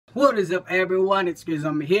What is up everyone? It's Cris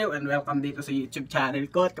Sum here and welcome dito sa YouTube channel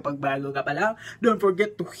ko. At kapag bago ka pa lang, don't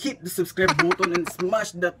forget to hit the subscribe button and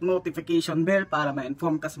smash that notification bell para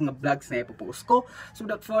ma-inform ka sa mga vlogs na ipopost ko. So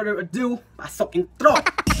without further ado, pasok intro!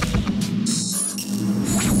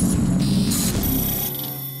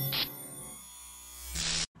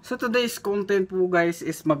 So today's content po guys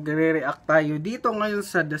is magre-react tayo dito ngayon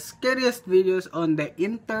sa the scariest videos on the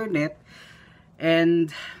internet.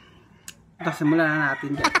 And simulan na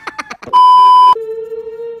natin dyan.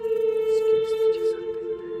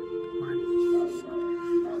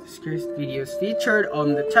 Scariest videos featured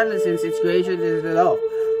on the channel since its creation is the law.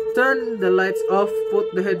 Turn the lights off, put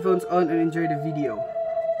the headphones on, and enjoy the video.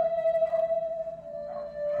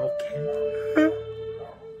 Okay.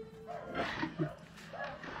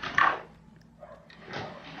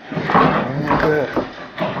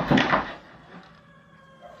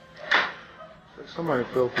 Somebody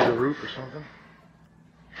fell through the roof or something.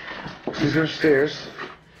 These are stairs.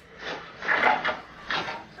 I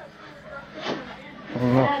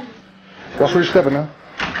don't know. Watch where you're stepping now.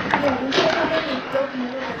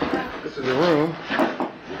 This is a room.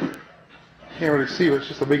 Can't really see it. It's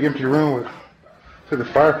just a big empty room with the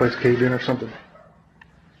fireplace caved in or something.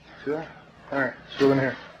 See that? Alright, let's go in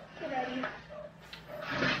here.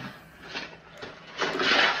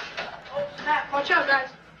 Watch out, guys.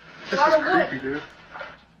 This is creepy, dude.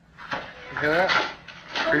 You hear that?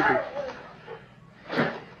 Creepy.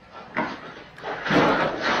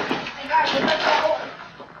 Hey guys, look at that hole.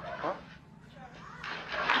 Huh?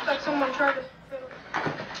 Looks like someone tried to fill it.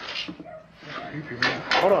 That's creepy, man.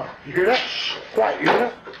 Hold on. You hear that? Quiet. You hear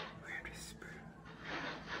that?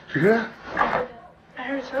 You hear that? I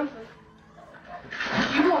heard something.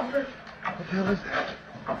 You go first. What the hell is that?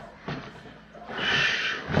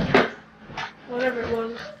 Whatever it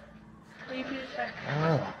was. Creepy as heck.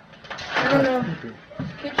 Oh. I don't know.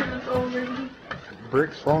 Kitchen is over.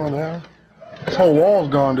 Bricks falling down. This whole wall's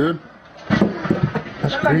gone, dude.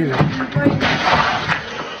 That's crazy.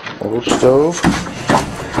 Old stove.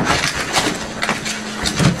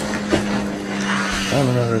 I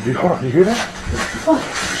don't know what to do. Hold on, you hear that? What?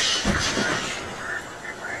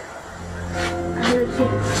 I heard it too.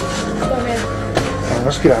 Go ahead. Oh,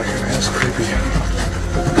 let's get out of here, man. That's creepy.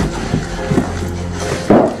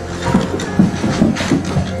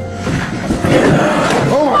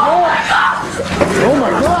 Oh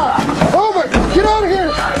my god! Oh my god! Get out of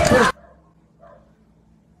here!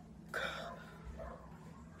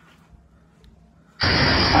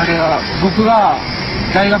 あれは僕が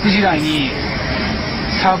大学時代に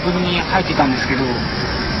サークルに入ってたんですけど、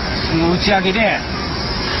その打ち上げで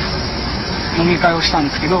飲み会をしたん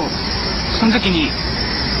ですけど、その時に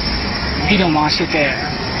ビデオ回してて。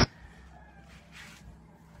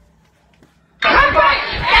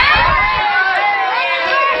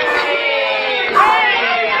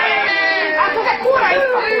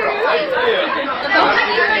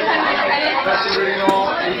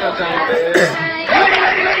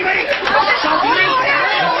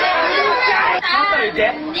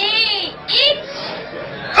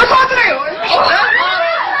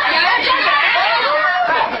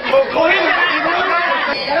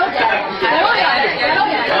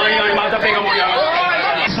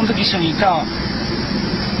その時一緒にいた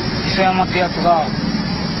磯山ってやつが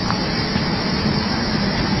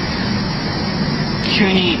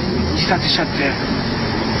急に自殺しちゃって、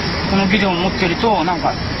このビデオを持ってるとなん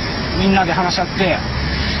かみんなで話し合って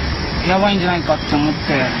やばいんじゃないかって思って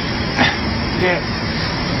で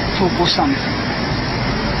投稿したんですよ。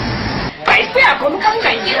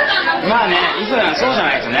まあね、磯山そうじゃ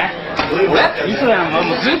ないですね。磯山は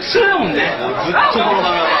もうずっとそれだもんね。ずっとこ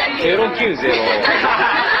の090。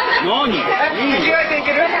何？赤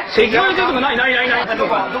外線とかない。ど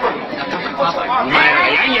こ？お前ら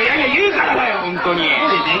やんや言うからだよ、本当に。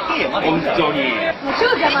本当に。超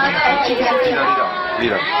邪魔だよ。リー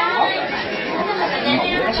ダー。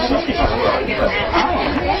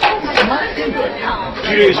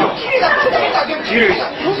綺麗じゃん。綺麗じゃ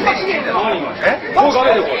ん。何が？もうダメ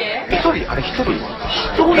だよこれ。一人？あれ一人？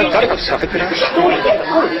誰かと喋ってない？一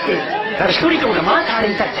人ってことはまだあれ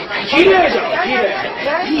みたい。綺麗じゃん。綺麗。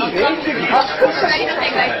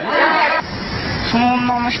その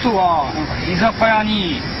女の人はなんか居酒屋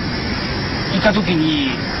にいた時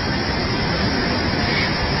に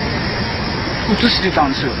映してた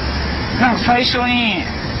んですよ。なんか最初に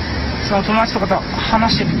その友達とかと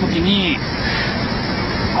話してた時にち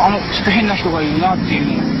ょっと変な人がいるなってい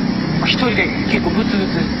うのを一人で結構ブツブ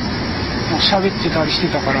ツ喋ってたりして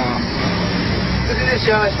たから。全然知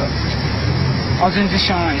らない人？全然知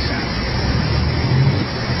らないですね。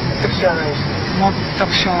全く知ら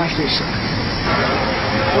ない人でした。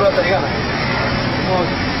心当たりがない。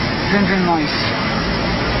全然ないっす。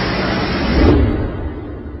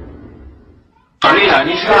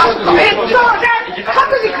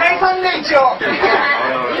各自解散ね、一応。じゃあ、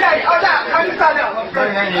カニさんでは、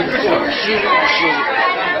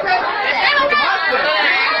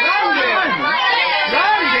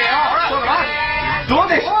どう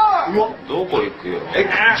でしょう。どこ行くよ。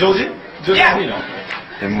ジョージいいの？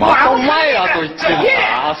またお前らと言っても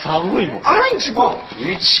さ、寒いもん。あらんちも。う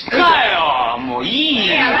ちかよ、もういい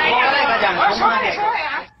よ。飲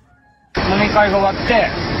み会が終わっ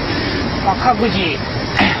て、まあ、各自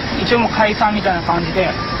一応もう解散みたいな感じ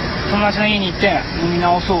で友達の家に行って飲み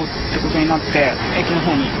直そうってことになって駅の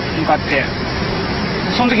方に向かって、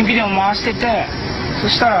その時ビデオ回してて、そ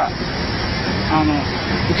したら映っ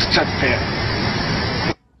ちゃって。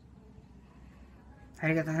あ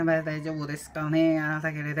りがとうございます。大丈夫ですかね。あな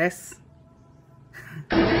たけれです。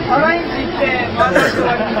あらんち行って、まだ終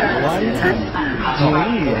わりみたいな。もう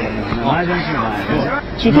いいよ。麻雀し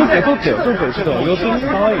ない。撮ってよ。ちょっと寄ってみ、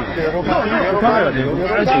かわいい。カメラで寄っち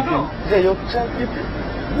ゃって。じゃあ寄っちゃって。い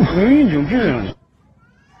いじゃん、綺麗なのに。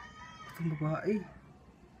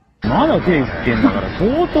まだ手振ってんだから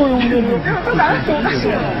相当呼んでるよ。やばい。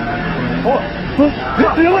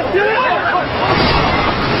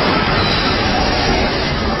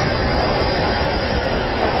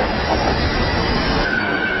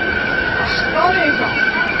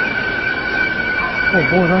大丈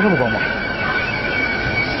夫かお前。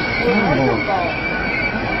大丈夫か。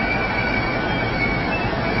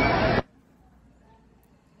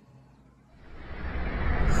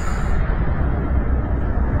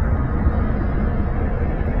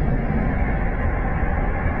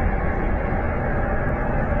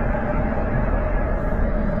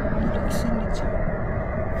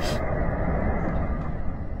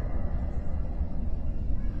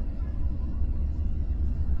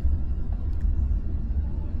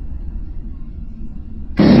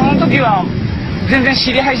時は全然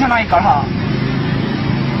知り合いじゃないから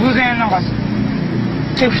偶然なんか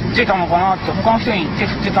手振ってたのかなって、他の人に手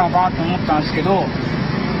振ってたのかなって思ったんですけど、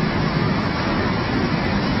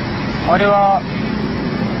あれは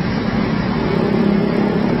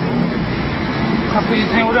確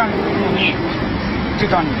実に俺らの方に振って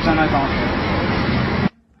たんじゃないかなと。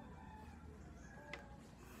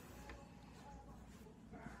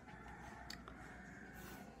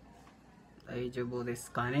大丈夫で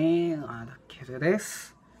すかね。あだけるで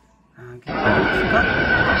す。元気ですか？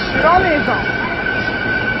知らねえじゃん。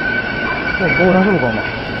大丈夫かお前。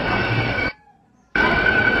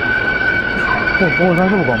大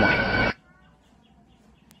丈夫かお前。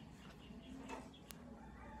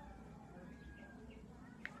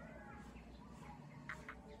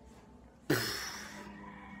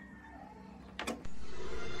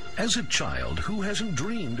As a child, who hasn't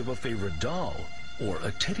dreamed of a favorite doll? Or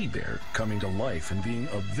a teddy bear coming to life and being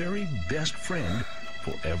a very best friend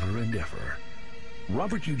forever and ever.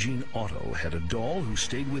 Robert Eugene Otto had a doll who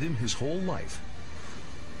stayed with him his whole life.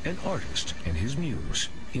 An artist and his muse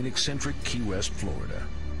in eccentric Key West, Florida.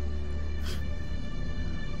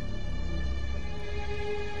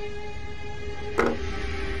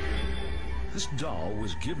 This doll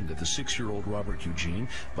was given to the 6-year-old Robert Eugene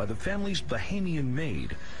by the family's Bahamian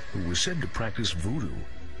maid, who was said to practice voodoo.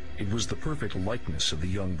 It was the perfect likeness of the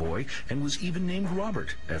young boy and was even named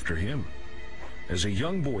Robert after him. As a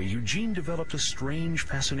young boy, Eugene developed a strange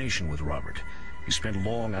fascination with Robert. He spent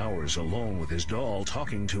long hours alone with his doll,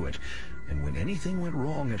 talking to it. And when anything went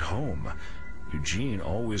wrong at home, Eugene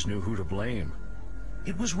always knew who to blame.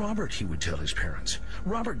 It was Robert, he would tell his parents.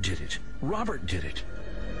 Robert did it. Robert did it.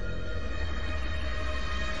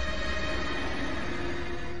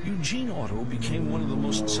 Eugene Otto became one of the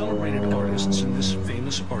most celebrated artists in this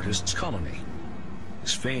famous artists' colony.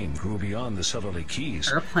 His fame grew beyond the southerly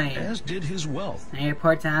Keys, as did his wealth. He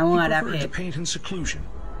preferred to paint in seclusion,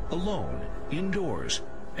 alone, indoors,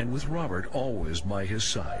 and with Robert always by his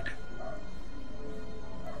side.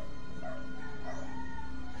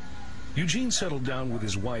 Eugene settled down with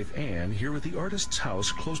his wife Anne here at the artist's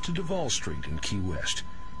house close to Duval Street in Key West.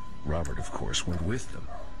 Robert, of course, went with them.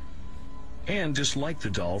 Anne disliked the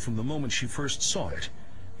doll from the moment she first saw it.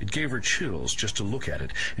 It gave her chills just to look at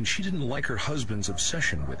it, and she didn't like her husband's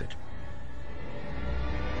obsession with it.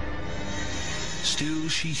 Still,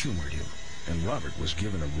 she humored him, and Robert was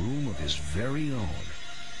given a room of his very own,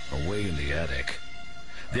 away in the attic.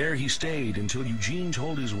 There he stayed until Eugene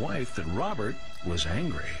told his wife that Robert was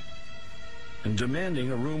angry and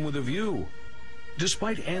demanding a room with a view.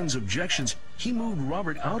 Despite Anne's objections, he moved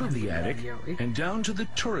Robert out of the attic and down to the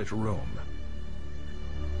turret room.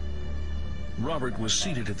 Robert was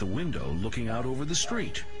seated at the window looking out over the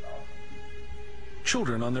street.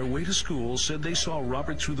 Children on their way to school said they saw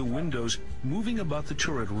Robert through the windows moving about the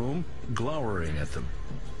turret room, glowering at them.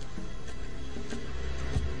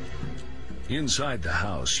 Inside the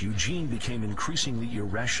house, Eugene became increasingly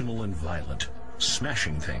irrational and violent,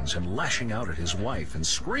 smashing things and lashing out at his wife and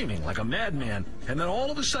screaming like a madman. And then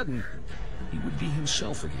all of a sudden, he would be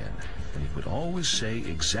himself again, and he would always say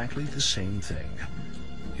exactly the same thing.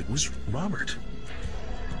 It was Robert.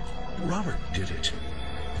 Robert did it.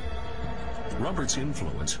 Robert's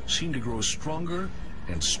influence seemed to grow stronger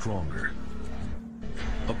and stronger.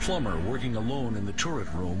 A plumber working alone in the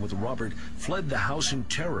turret room with Robert fled the house in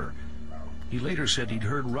terror. He later said he'd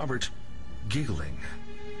heard Robert giggling.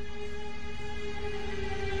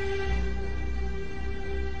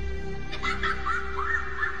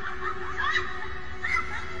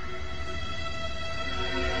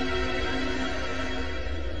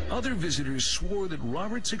 Other visitors swore that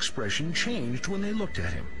Robert's expression changed when they looked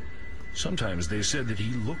at him. Sometimes they said that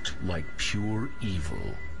he looked like pure evil.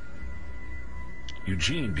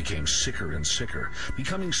 Eugene became sicker and sicker,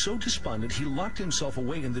 becoming so despondent he locked himself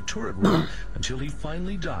away in the turret room until he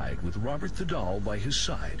finally died with Robert the doll by his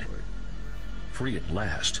side. Free at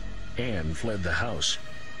last, Anne fled the house,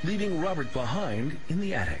 leaving Robert behind in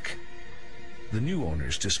the attic. The new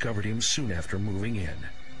owners discovered him soon after moving in.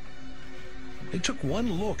 They took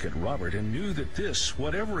one look at Robert and knew that this,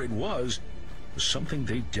 whatever it was something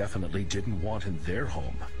they definitely didn't want in their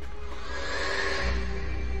home.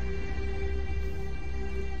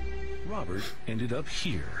 Robert ended up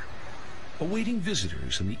here, awaiting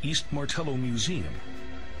visitors in the East Martello Museum,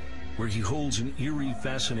 where he holds an eerie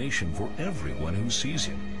fascination for everyone who sees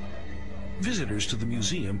him. Visitors to the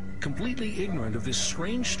museum, completely ignorant of this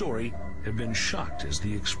strange story, have been shocked as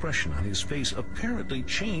the expression on his face apparently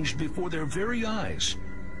changed before their very eyes.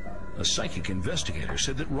 A psychic investigator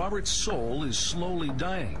said that Robert's soul is slowly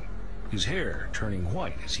dying, his hair turning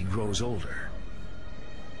white as he grows older.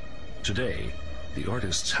 Today, the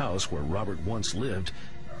artist's house where Robert once lived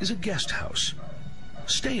is a guest house.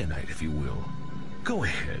 Stay a night if you will. Go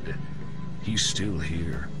ahead. He's still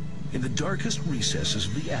here, in the darkest recesses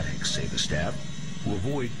of the attic, say the staff, who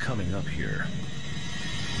avoid coming up here.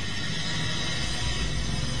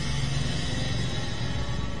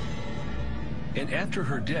 And after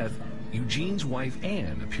her death, Eugene's wife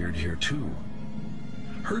Anne appeared here too.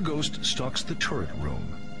 Her ghost stalks the turret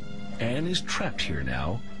room. Anne is trapped here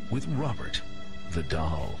now with Robert, the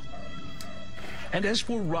doll. And as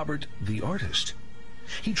for Robert, the artist,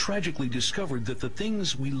 he tragically discovered that the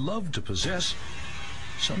things we love to possess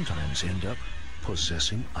sometimes end up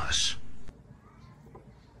possessing us.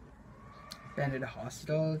 Been to the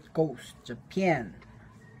hospital, Ghost, Japan.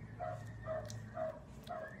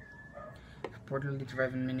 Reportedly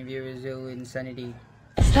driving many viewers ill insanity.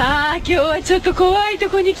 さあ、今日はちょっと怖いと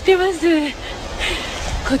こに来てます。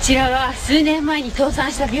こちらは数年前に倒産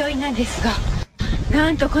した病院なんですが、な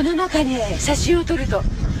んとこの中で写真を撮ると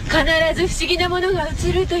必ず不思議なものが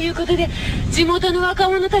映るということで、地元の若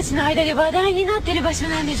者たちの間で話題になっている場所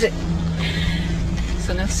なんです。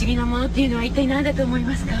その不思議なものっていうのは一体何だと思い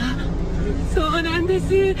ますか？そうなんで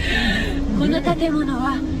す。この建物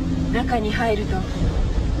は中に入ると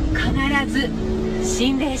必ず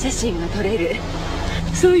心霊写真が撮れる、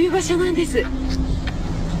そういう場所なんです。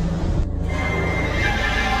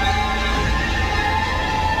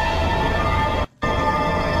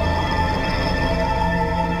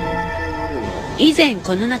以前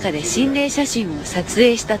この中で心霊写真を撮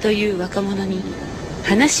影したという若者に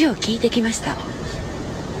話を聞いてきました。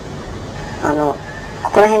こ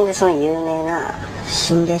こら辺でその有名な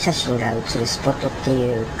心霊写真が写るスポットって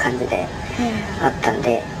いう感じであったん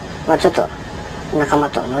で、まあちょっと仲間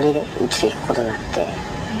とノリで打ちていくことになって。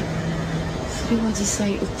それは実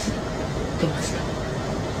際写ってまし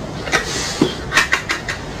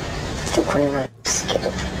た？これなんですけど、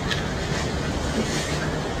こ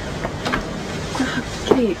れはっ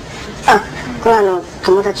きり、これは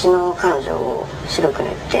友達の彼女を白く塗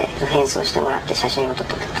って変装してもらって写真を撮っ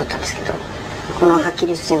たんですけど、このはっき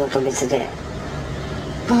り写るのと別で、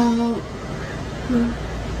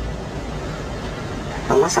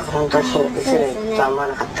まさか本当に写るとは思わ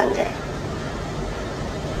なかったんで、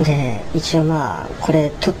で一応まあこれ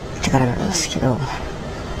撮ってからなんですけど、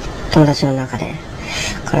友達の中で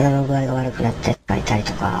体の具合が悪くなっていたり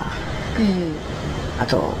とか、あ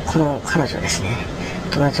とこの彼女ですね、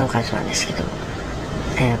友達の彼女なんですけど、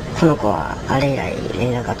この子はあれ以来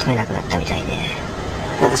連絡が取れなくなったみたいで、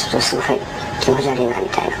なんかちょっとすごい気持ち悪いなみ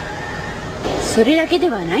たいな。それだけで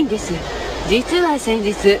はないんです。実は先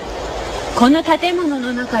日この建物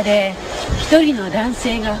の中で一人の男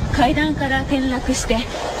性が階段から転落して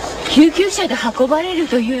救急車で運ばれる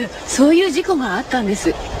という、そういう事故があったんで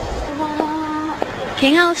す。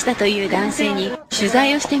怪我をしたという男性に取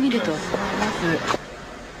材をしてみると、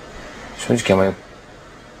正直あんま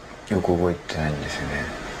よく覚えてないんですよね。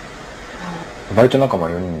バイト仲間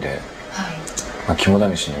4人で、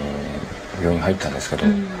肝試しに病院入ったんですけど、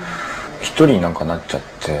1人になんかなっちゃっ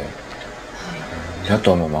て、であ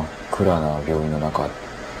とはもう真っ暗な病院の中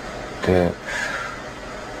で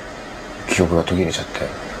記憶が途切れちゃって。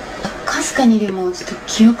かすかにでもちょっと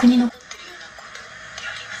記憶に残ってるようなことって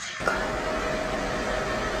ありません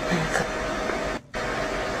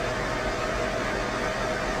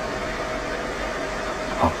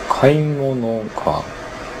か？赤いものが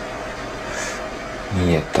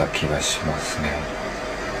見えた気がしますね。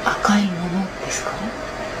赤いものですか？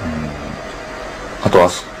あとあ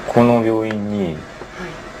そこの病院に、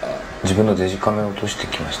自分のデジカメを落として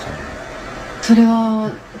きましたね。それ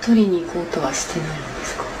は取りに行こうとはしてないんで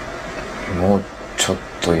すか？もうちょっ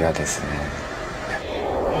と嫌ですね。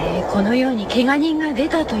このように怪我人が出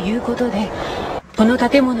たということで、この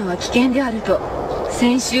建物は危険であると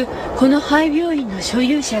先週この廃病院の所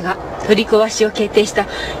有者が取り壊しを決定した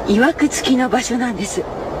曰く付きの場所なんです。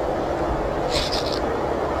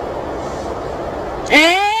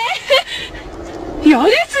嫌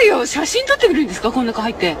ですよ。写真撮ってくるんですか、こん中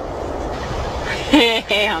入って。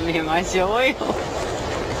やめましょうよ。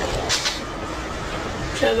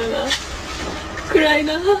やだな、暗い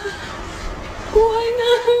な、怖いな。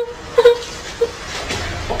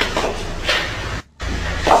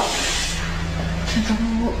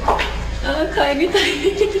帰りたい。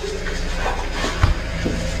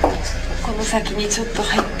この先にちょっと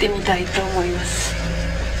入ってみたいと思います。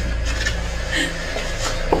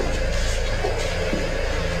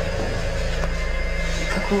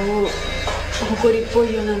こう埃っぽ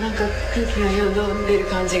いような、なんか空気がよどんでる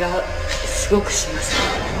感じがすごくします。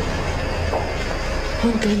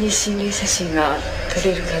本当に心霊写真が撮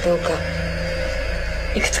れるかどうか、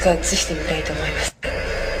いくつか写してみたいと思います。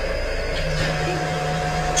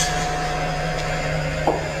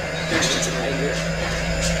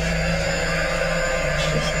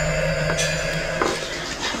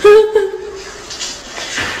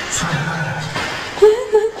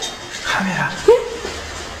カメラ。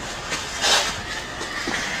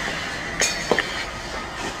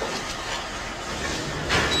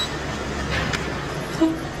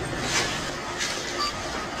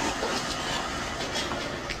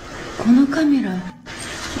このカメラ、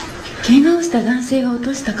怪我をした男性が落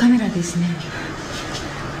としたカメラですね。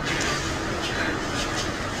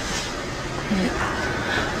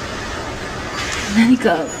何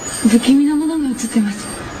か不気味なものが映ってます。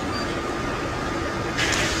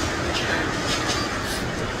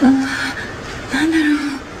なんだろ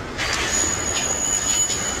う。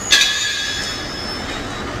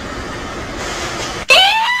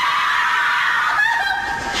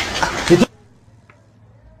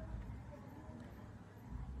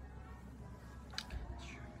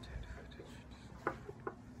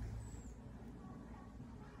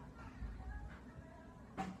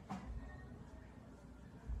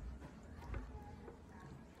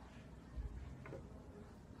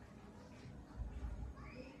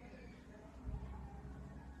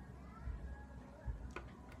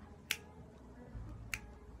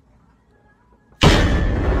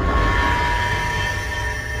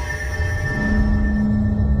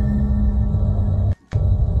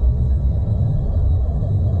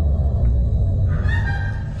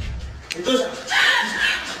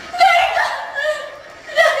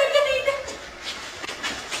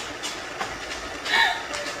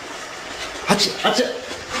あっち。あ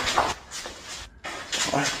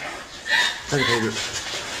れ、誰かいる。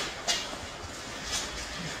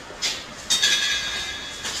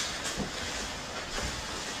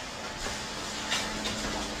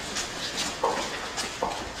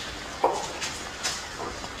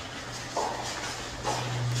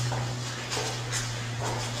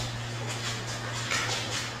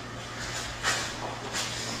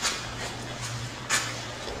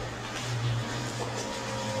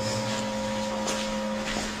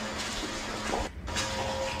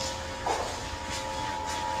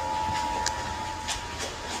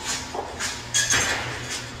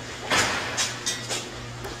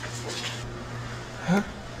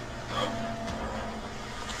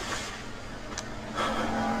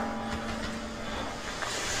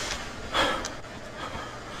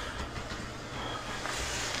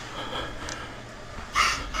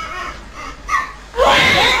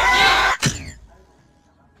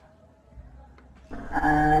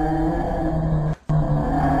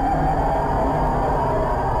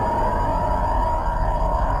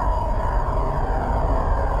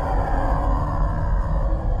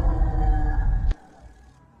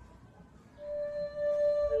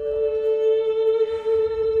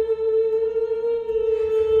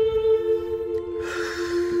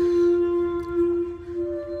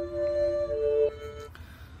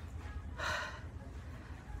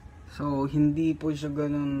So, hindi po siya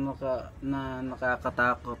ganun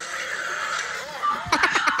nakakatakot.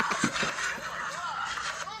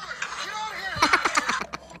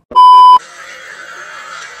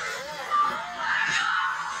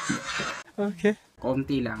 Okay.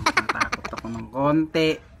 Konti lang. Natakot ako ng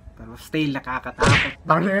konti. Pero still nakakatakot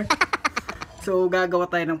pa rin. So, gagawa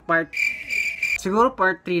tayo ng part. Siguro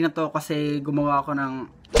part 3 na to kasi gumawa ako ng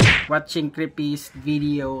watching creepiest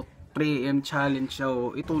video 3 AM challenge.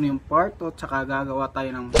 So, ito na yung part 2. Tsaka gagawa tayo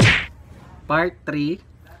ng part 3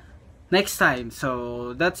 next time.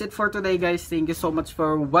 So, that's it for today guys. Thank you so much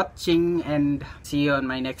for watching and see you on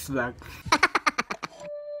my next vlog.